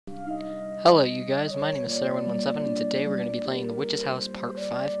Hello you guys, my name is Slayer117 and today we're going to be playing The Witch's House Part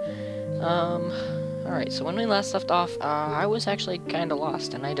 5. Alright, so when we last left off, I was actually kinda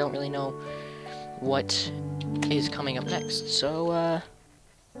lost and I don't really know what is coming up next. So,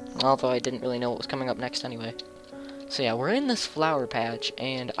 although I didn't really know what was coming up next anyway. So yeah, we're in this flower patch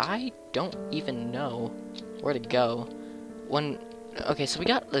and I don't even know where to go. Okay, so we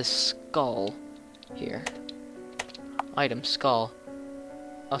got this skull here. Item, skull.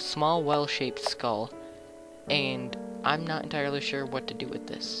 A small well-shaped skull, and I'm not entirely sure what to do with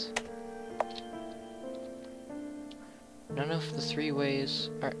this. None of the three ways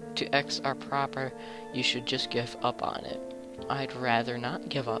to X are proper. You should just give up on it. I'd rather not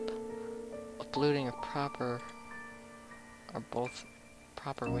give up. Uploading or proper are both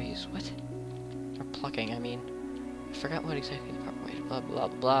proper ways. What? Or plucking, I mean. I forgot what exactly the proper way. Blah blah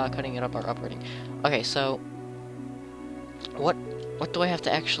blah. Cutting it up or uprooting. Okay, so what do I have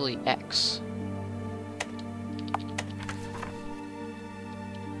to actually X?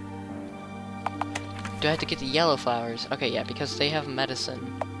 Do I have to get the yellow flowers? Okay, yeah, because they have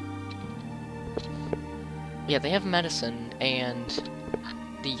medicine. Yeah, they have medicine, and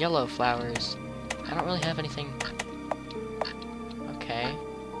the yellow flowers, I don't really have anything. Okay.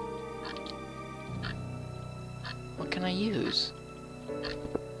 What can I use?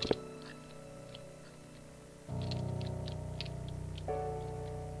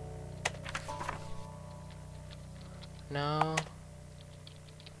 No.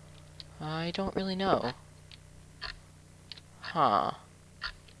 I don't really know. Huh.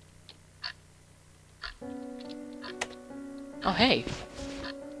 Oh, hey!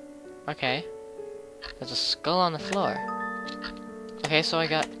 Okay. There's a skull on the floor. Okay, so I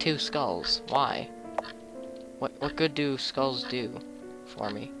got 2 skulls. Why? What good do skulls do for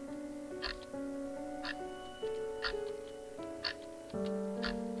me?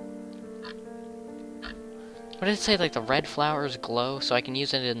 What did it say, like the red flowers glow, so I can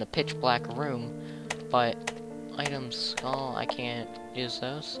use it in the pitch black room, but item skull, I can't use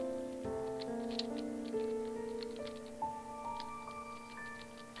those.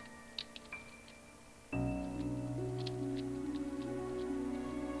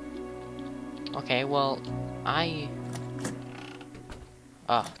 Okay, well,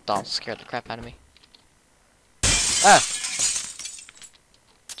 oh, doll scared the crap out of me. Ah!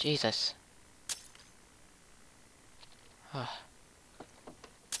 Jesus.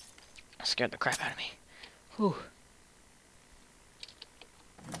 Scared the crap out of me. Whew.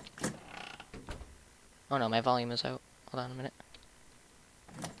 Oh no, my volume is out. Hold on a minute.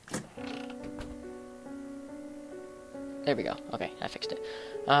 There we go. Okay, I fixed it.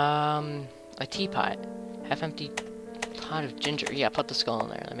 A teapot. Half-empty pot of ginger. Yeah, put the skull in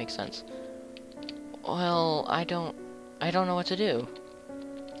there. That makes sense. Well, I don't know what to do.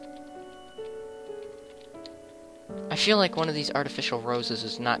 I feel like one of these artificial roses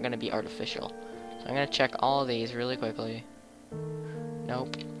is not going to be artificial. So I'm going to check all of these really quickly.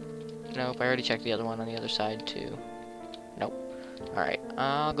 Nope. Nope, I already checked the other one on the other side too. Nope. Alright,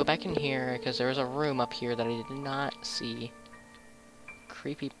 I'll go back in here because there was a room up here that I did not see.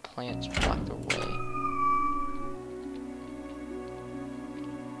 Creepy plants block the way.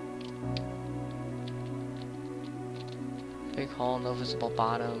 Big hole, no visible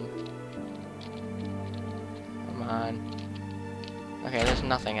bottom. Come on. Okay, there's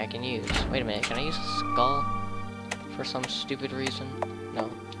nothing I can use. Wait a minute, can I use a skull for some stupid reason? No.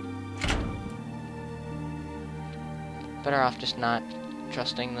 Better off just not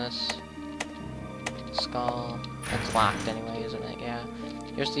trusting this skull. It's locked anyway, isn't it? Yeah.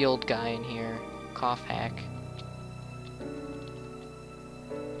 Here's the old guy in here. Cough hack.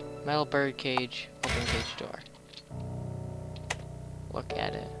 Metal bird cage. Open cage door. Look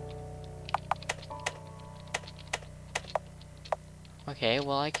at it. Okay,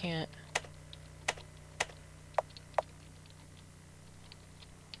 well I can't...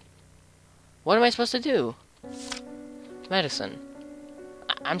 What am I supposed to do? Medicine.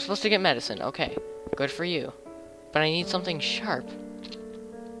 I'm supposed to get medicine. Okay. Good for you. But I need something sharp.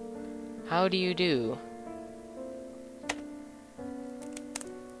 How do you do?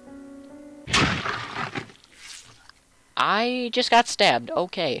 I just got stabbed.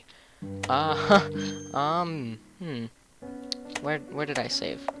 Okay. Where did I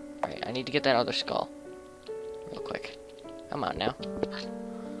save? Alright, I need to get that other skull. Real quick. Come on now.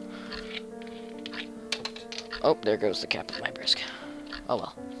 Oh, there goes the cap of my brisk. Oh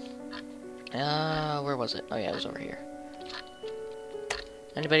well. Where was it? Oh yeah, it was over here.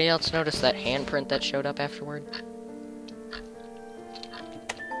 Anybody else notice that handprint that showed up afterward?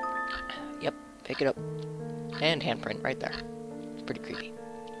 Yep, pick it up. And handprint right there. It's pretty creepy.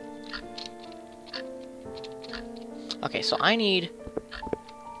 Okay, so I need...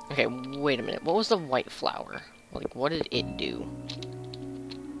 Okay, wait a minute. What was the white flower? Like, what did it do?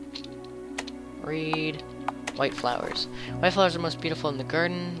 Read. White flowers. White flowers are most beautiful in the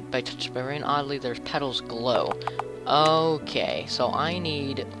garden. By touched by rain, oddly, their petals glow. Okay, so I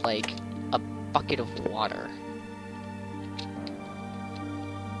need, like, a bucket of water.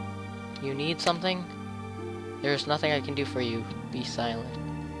 You need something? There's nothing I can do for you. Be silent.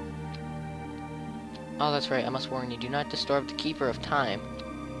 Oh, that's right. I must warn you. Do not disturb the Keeper of Time.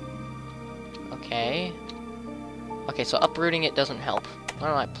 Okay. Okay, so uprooting it doesn't help. Why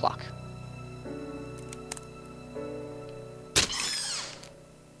don't I pluck?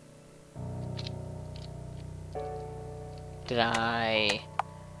 Did I...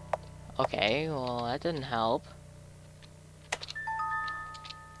 Okay, well, that didn't help.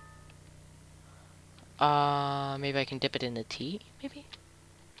 Maybe I can dip it in the tea? Maybe?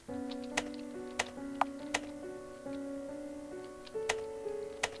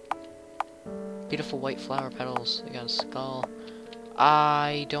 Beautiful white flower petals. They got a skull.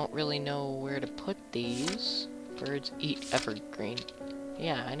 I don't really know where to put these. Birds eat evergreen.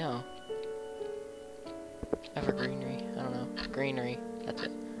 Yeah, I know. Evergreenery. I don't know. Greenery. That's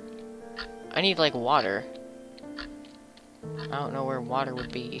it. I need, like, water. I don't know where water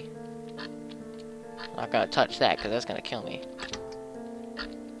would be. I'm not gonna touch that, because that's gonna kill me.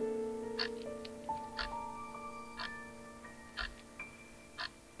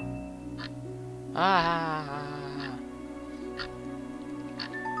 Ah!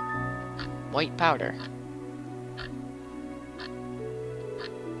 White powder.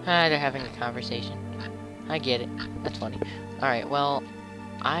 Ah, they're having a conversation. I get it. That's funny. Alright, well,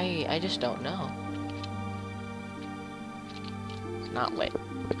 I just don't know. It's not lit.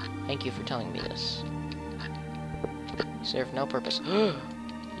 Thank you for telling me this. Serve no purpose.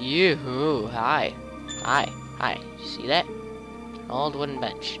 Yoo-hoo! Hi. Hi. Hi. You see that? Old wooden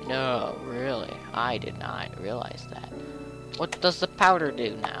bench. No, really. I did not realize that. What does the powder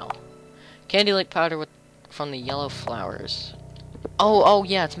do now? Candy-like powder from the yellow flowers. Oh,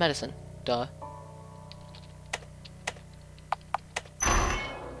 yeah, it's medicine. Duh.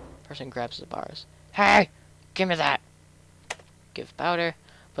 Person grabs the bars. Hey! Give me that! Give powder.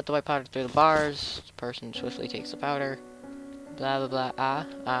 Put the white powder through the bars. The person swiftly takes the powder. Blah, blah,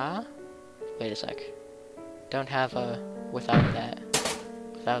 blah. Wait a sec. Don't have a... Without that.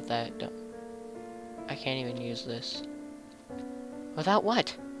 Without that, don't... I can't even use this. Without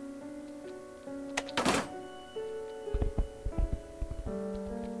what?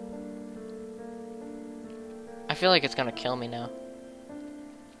 I feel like it's gonna kill me now.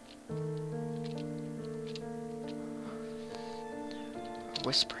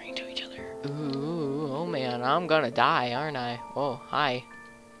 Whispering to each other. Ooh, oh man, I'm gonna die, aren't I? Oh, hi.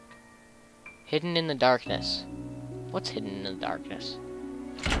 Hidden in the darkness. What's hidden in the darkness?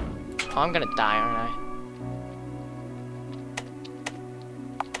 Oh, I'm gonna die, aren't I?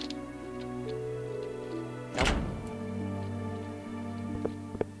 Nope.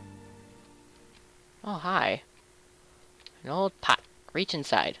 Oh, hi. An old pot. Reach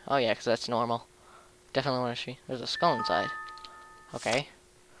inside. Oh yeah, because that's normal. Definitely want to see. There's a skull inside. Okay.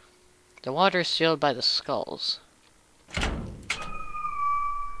 The water is sealed by the skulls.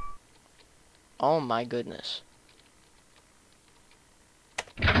 Oh my goodness.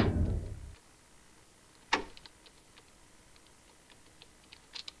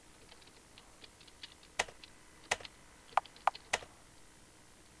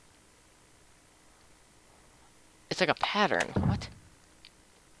 It's like a pattern. What?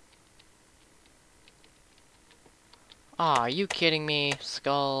 Aw, are you kidding me?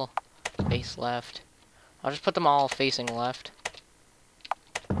 Skull. Face left. I'll just put them all facing left.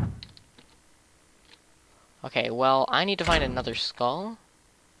 Okay, well, I need to find another skull.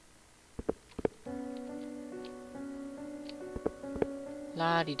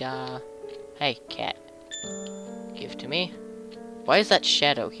 La-di-da. Hey, cat. Give to me. Why is that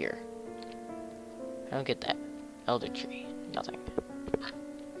shadow here? I don't get that. Elder tree. Nothing.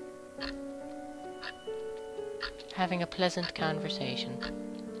 Having a pleasant conversation.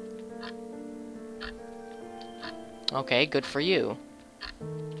 Okay, good for you.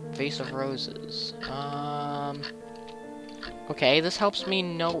 Vase of roses. Okay, this helps me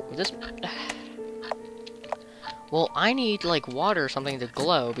know this. Well, I need like water or something to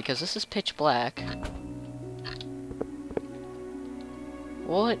glow because this is pitch black.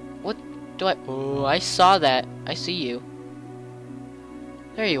 What do I? Oh, I saw that. I see you.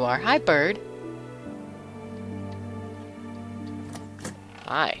 There you are. Hi, bird.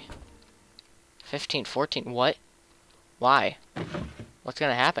 Hi. 15, 14. What? Why? What's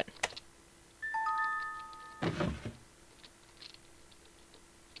gonna happen?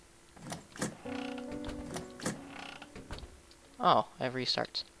 Oh, it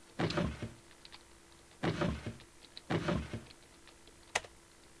restarts.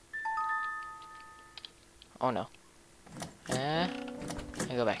 Oh no. I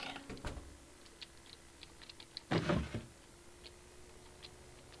go back in.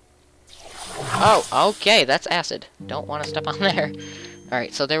 Oh, okay, that's acid. Don't want to step on there.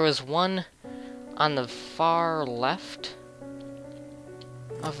 Alright, so there was one on the far left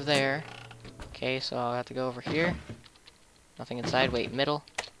of there. Okay, so I'll have to go over here. Nothing inside. Wait, middle.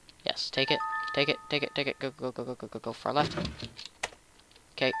 Yes, take it. Take it, take it, take it. Go, go, go, go, go, go, go. Far left.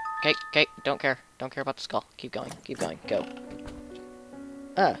 Okay, okay, okay. Don't care. Don't care about the skull. Keep going, go.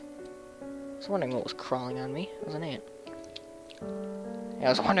 I was wondering what was crawling on me. It was an ant. Yeah, I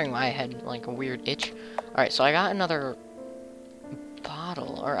was wondering why I had, like, a weird itch. Alright, so I got another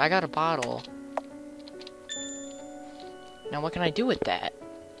bottle. Or, I got a bottle. Now, what can I do with that?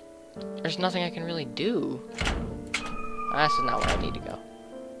 There's nothing I can really do. This is not where I need to go.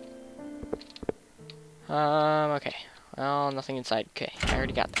 Okay. Well, nothing inside. Okay, I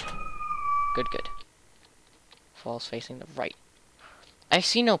already got that. Good, good. Falls facing the right. I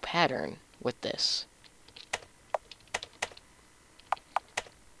see no pattern with this.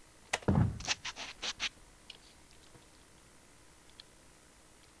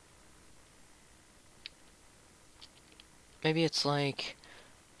 Maybe it's like...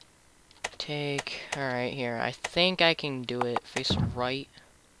 Take... Alright, here. I think I can do it. Face right.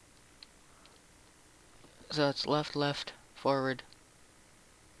 So it's left, left, forward.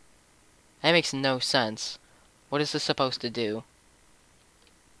 That makes no sense. What is this supposed to do?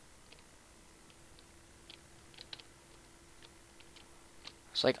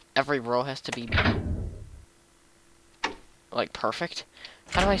 It's like every row has to be... like, perfect?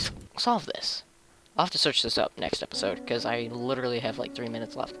 How do I solve this? I'll have to search this up next episode, because I literally have like 3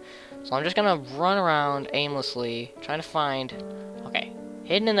 minutes left. So I'm just gonna run around aimlessly, trying to find... Okay,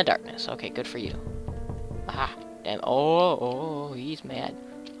 hidden in the darkness. Okay, good for you. Aha, damn. Oh, he's mad.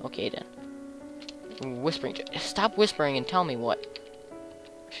 Okay, then. Whispering. Stop whispering and tell me what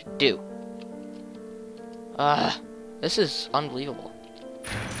I should do. This is unbelievable.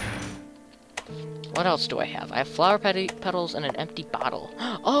 What else do I have? I have flower petals and an empty bottle.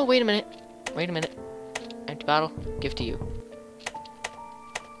 Oh, wait a minute. Wait a minute. Empty bottle, give to you.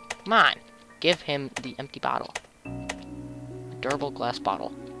 Come on. Give him the empty bottle. A durable glass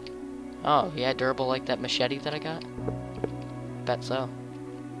bottle. Oh, yeah, durable like that machete that I got? Bet so.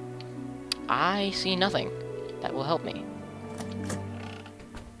 I see nothing that will help me.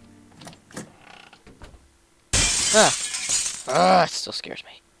 It still scares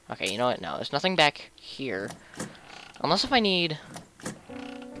me. Okay, you know what? No, there's nothing back here. Unless if I need...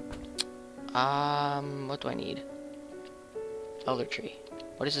 what do I need? Elder tree.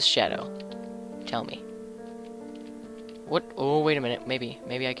 What is this shadow? Tell me. What? Oh, wait a minute.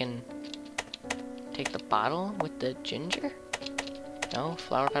 Maybe I can take the bottle with the ginger? No?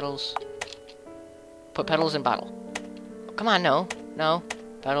 Flower petals. Put petals in bottle. Oh, come on, no. No.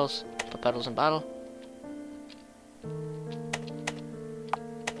 Petals. Put petals in bottle.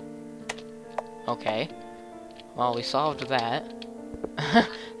 Okay. Well, we solved that.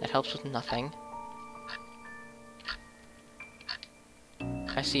 That helps with nothing.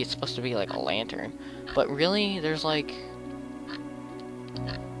 I see it's supposed to be like a lantern. But really, there's like...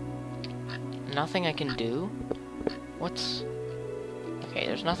 nothing I can do? What's... Okay,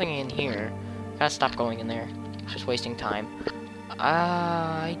 there's nothing in here. Gotta stop going in there. It's just wasting time.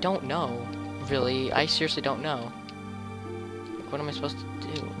 I don't know. Really, I seriously don't know. Like, what am I supposed to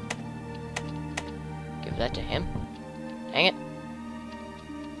do? Give that to him? Dang it.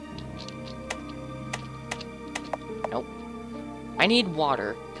 Nope. I need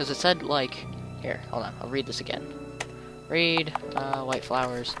water, because it said, like... Here, hold on, I'll read this again. Read, white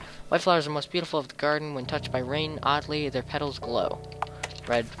flowers. White flowers are most beautiful of the garden. When touched by rain, oddly, their petals glow.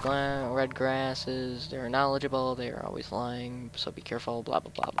 Red grasses, they're knowledgeable, they are always lying, so be careful, blah,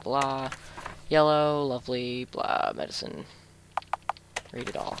 blah, blah, blah. Yellow, lovely, blah, medicine. Read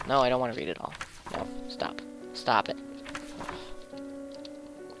it all. No, I don't want to read it all. No, stop. Stop it.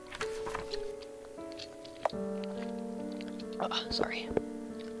 Sorry.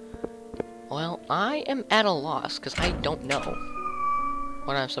 Well, I am at a loss, because I don't know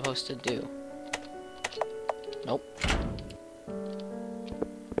what I'm supposed to do. Nope.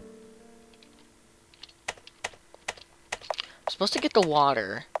 I'm supposed to get the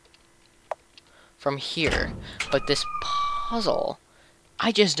water from here, but this puzzle,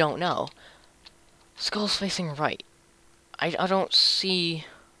 I just don't know. Skull's facing right. I don't see...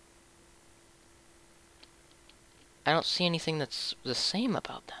 I don't see anything that's the same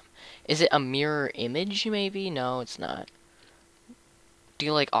about them. Is it a mirror image, maybe? No, it's not.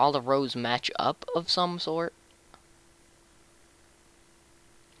 Do, like, all the rows match up of some sort?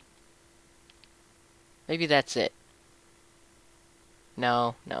 Maybe that's it.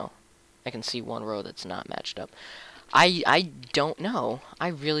 No, no. I can see one row that's not matched up. I don't know. I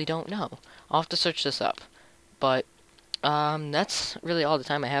really don't know. I'll have to search this up. But, that's really all the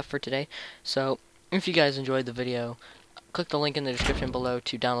time I have for today. So, if you guys enjoyed the video, click the link in the description below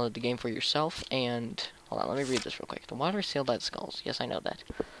to download the game for yourself. And, hold on, let me read this real quick. The water is sealed by the skulls. Yes, I know that.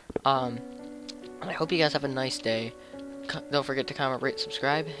 I hope you guys have a nice day. Don't forget to comment, rate,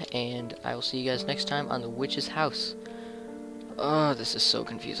 subscribe, and I will see you guys next time on the Witch's House. Oh, this is so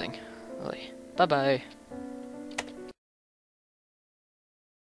confusing. Really. Bye-bye.